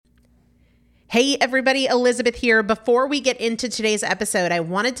Hey everybody, Elizabeth here. Before we get into today's episode, I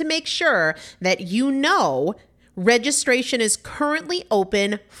wanted to make sure that you know registration is currently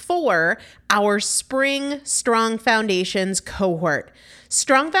open for our Spring Strong Foundations cohort.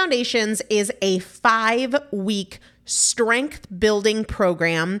 Strong Foundations is a 5-week strength building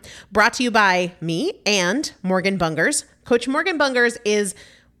program brought to you by me and Morgan Bungers. Coach Morgan Bungers is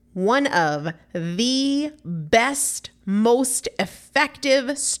one of the best, most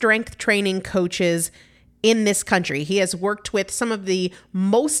effective strength training coaches in this country. He has worked with some of the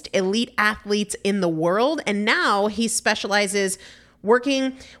most elite athletes in the world, and now he specializes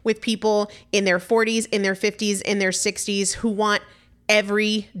working with people in their 40s, in their 50s, in their 60s who want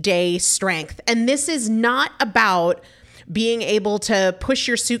everyday strength. And this is not about being able to push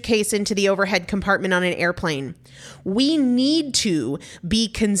your suitcase into the overhead compartment on an airplane. We need to be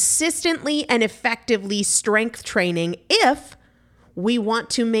consistently and effectively strength training if we want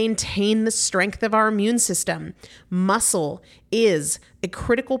to maintain the strength of our immune system. Muscle is a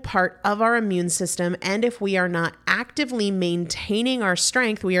critical part of our immune system, and if we are not actively maintaining our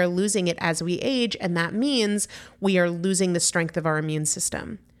strength, we are losing it as we age, and that means we are losing the strength of our immune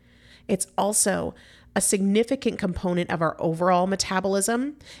system. It's also a significant component of our overall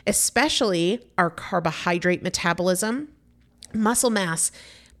metabolism, especially our carbohydrate metabolism. Muscle mass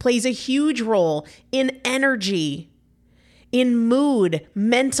plays a huge role in energy, in mood,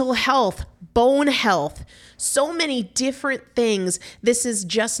 mental health, bone health, so many different things. This is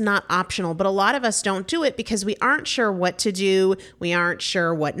just not optional, but a lot of us don't do it because we aren't sure what to do. We aren't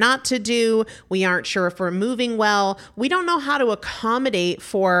sure what not to do. We aren't sure if we're moving well. We don't know how to accommodate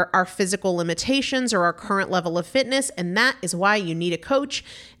for our physical limitations or our current level of fitness. And that is why you need a coach,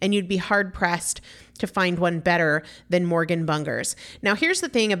 and you'd be hard pressed to find one better than Morgan Bungers. Now, here's the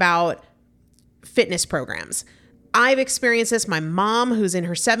thing about fitness programs. I've experienced this. My mom, who's in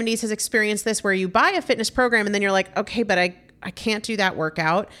her 70s, has experienced this, where you buy a fitness program and then you're like, okay, but I can't do that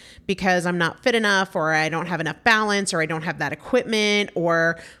workout because I'm not fit enough, or I don't have enough balance, or I don't have that equipment,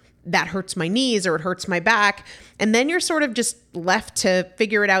 or that hurts my knees, or it hurts my back. And then you're sort of just left to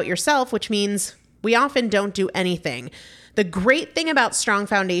figure it out yourself, which means we often don't do anything. The great thing about Strong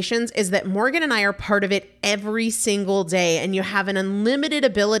Foundations is that Morgan and I are part of it every single day, and you have an unlimited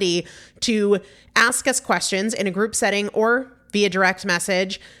ability to ask us questions in a group setting or via direct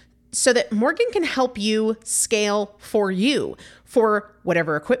message so that Morgan can help you scale for you, for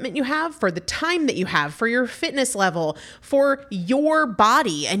whatever equipment you have, for the time that you have, for your fitness level, for your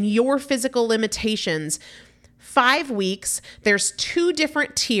body and your physical limitations. 5 weeks, there's 2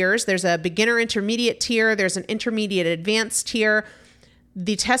 different tiers. There's a beginner intermediate tier. There's an intermediate advanced tier.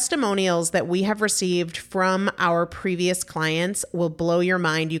 The testimonials that we have received from our previous clients will blow your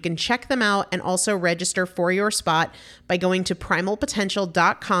mind. You can check them out and also register for your spot by going to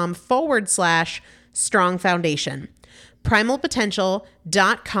primalpotential.com/strong foundation.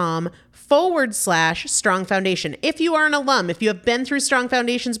 primalpotential.com/strong foundation. If you are an alum, if you have been through Strong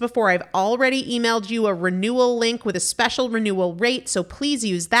Foundations before, I've already emailed you a renewal link with a special renewal rate. So please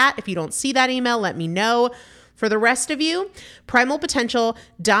use that. If you don't see that email, let me know. For the rest of you,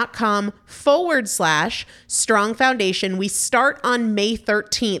 primalpotential.com/strong foundation. We start on May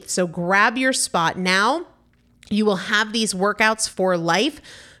 13th. So grab your spot now. You will have these workouts for life.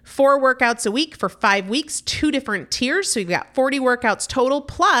 4 workouts a week for 5 weeks, 2 different tiers. So you've got 40 workouts total.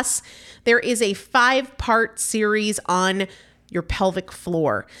 Plus, there is a 5-part series on your pelvic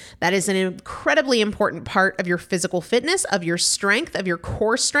floor. That is an incredibly important part of your physical fitness, of your strength, of your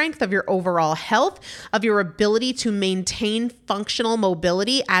core strength, of your overall health, of your ability to maintain functional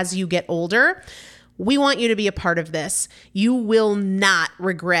mobility as you get older. We want you to be a part of this. You will not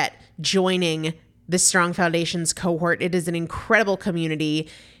regret joining the Strong Foundations cohort. It is an incredible community.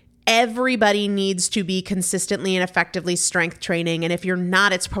 Everybody needs to be consistently and effectively strength training. And if you're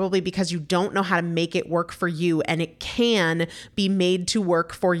not, it's probably because you don't know how to make it work for you. And it can be made to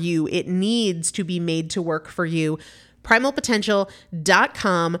work for you. It needs to be made to work for you.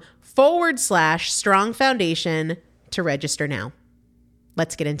 primalpotential.com/strong foundation to register now.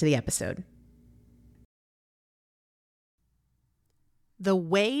 Let's get into the episode. The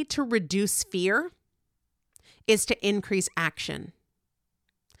way to reduce fear is to increase action.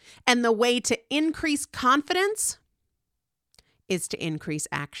 And the way to increase confidence is to increase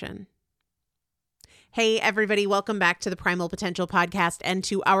action. Hey, everybody. Welcome back to the Primal Potential Podcast and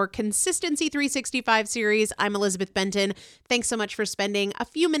to our Consistency 365 series. I'm Elizabeth Benton. Thanks so much for spending a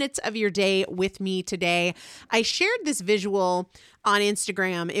few minutes of your day with me today. I shared this visual on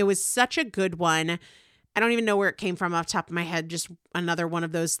Instagram. It was such a good one. I don't even know where it came from off the top of my head. Just another one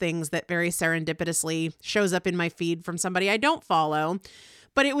of those things that very serendipitously shows up in my feed from somebody I don't follow.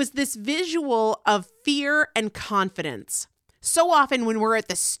 But it was this visual of fear and confidence. So often when we're at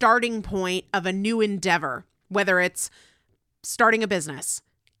the starting point of a new endeavor, whether it's starting a business,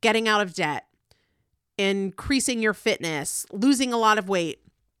 getting out of debt, increasing your fitness, losing a lot of weight,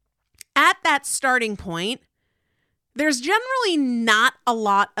 at that starting point, there's generally not a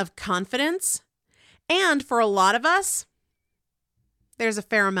lot of confidence. And for a lot of us, there's a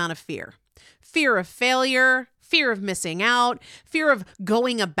fair amount of fear. Fear of failure, fear of missing out, fear of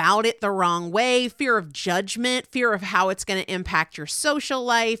going about it the wrong way, fear of judgment, fear of how it's going to impact your social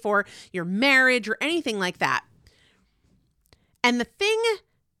life or your marriage or anything like that. And the thing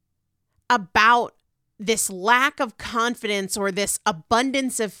about this lack of confidence or this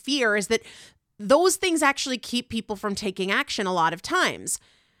abundance of fear is that those things actually keep people from taking action a lot of times.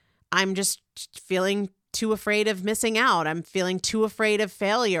 I'm just feeling too afraid of missing out. I'm feeling too afraid of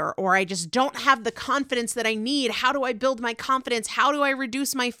failure, or I just don't have the confidence that I need. How do I build my confidence? How do I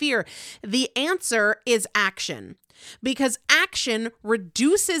reduce my fear? The answer is action, because action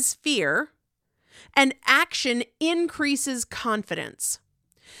reduces fear and action increases confidence.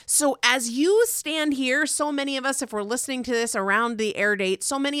 So as you stand here, so many of us, if we're listening to this around the air date,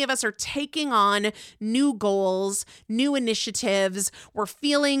 so many of us are taking on new goals, new initiatives. We're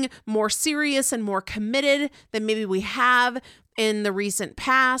feeling more serious and more committed than maybe we have in the recent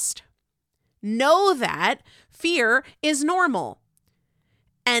past. Know that fear is normal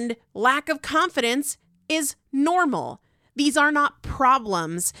and lack of confidence is normal. These are not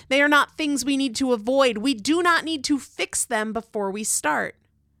problems. They are not things we need to avoid. We do not need to fix them before we start.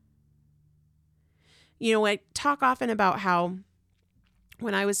 You know, I talk often about how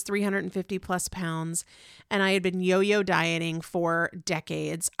when I was 350 plus pounds and I had been yo-yo dieting for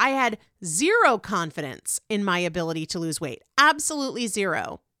decades, I had zero confidence in my ability to lose weight. Absolutely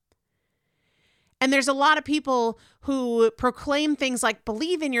zero. And there's a lot of people who proclaim things like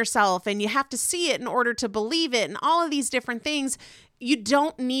believe in yourself and you have to see it in order to believe it and all of these different things. You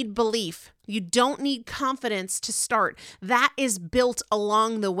don't need belief. You don't need confidence to start. That is built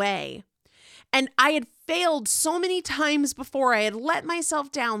along the way. And I had failed so many times before. I had let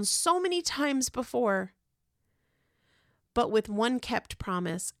myself down so many times before. But with one kept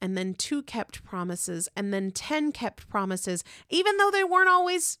promise, and then 2 kept promises, and then 10 kept promises, even though they weren't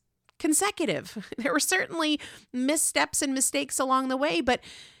always consecutive. There were certainly missteps and mistakes along the way, but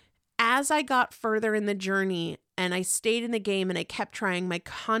as I got further in the journey and I stayed in the game and I kept trying, my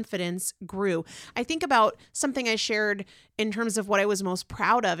confidence grew. I think about something I shared in terms of what I was most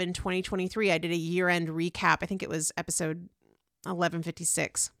proud of in 2023. I did a year-end recap. I think it was episode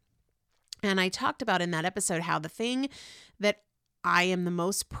 1156. And I talked about in that episode how the thing that I am the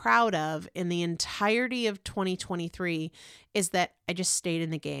most proud of in the entirety of 2023 is that I just stayed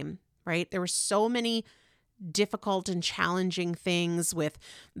in the game, right? There were so many difficult and challenging things with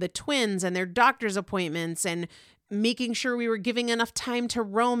the twins and their doctor's appointments and making sure we were giving enough time to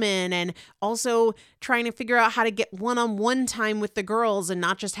Roman and also trying to figure out how to get one-on-one time with the girls and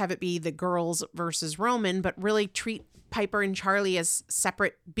not just have it be the girls versus Roman, but really treat Piper and Charlie as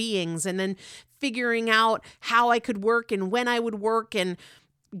separate beings, and then figuring out how I could work and when I would work and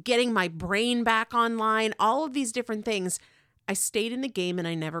getting my brain back online, all of these different things. I stayed in the game and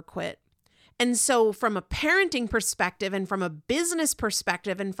I never quit. And so from a parenting perspective and from a business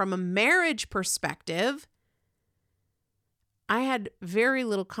perspective and from a marriage perspective, I had very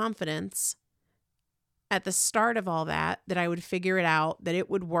little confidence at the start of all that I would figure it out, that it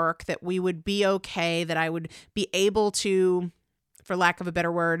would work, that we would be okay, that I would be able to, for lack of a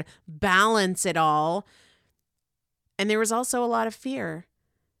better word, balance it all. And there was also a lot of fear.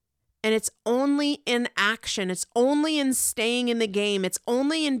 And it's only in action. It's only in staying in the game. It's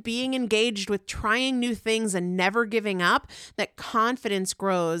only in being engaged with trying new things and never giving up that confidence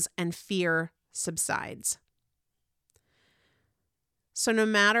grows and fear subsides. So no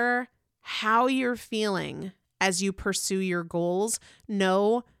matter how you're feeling as you pursue your goals,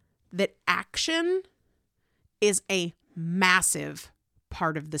 know that action is a massive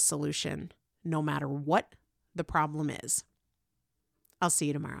part of the solution, no matter what the problem is. I'll see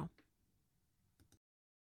you tomorrow.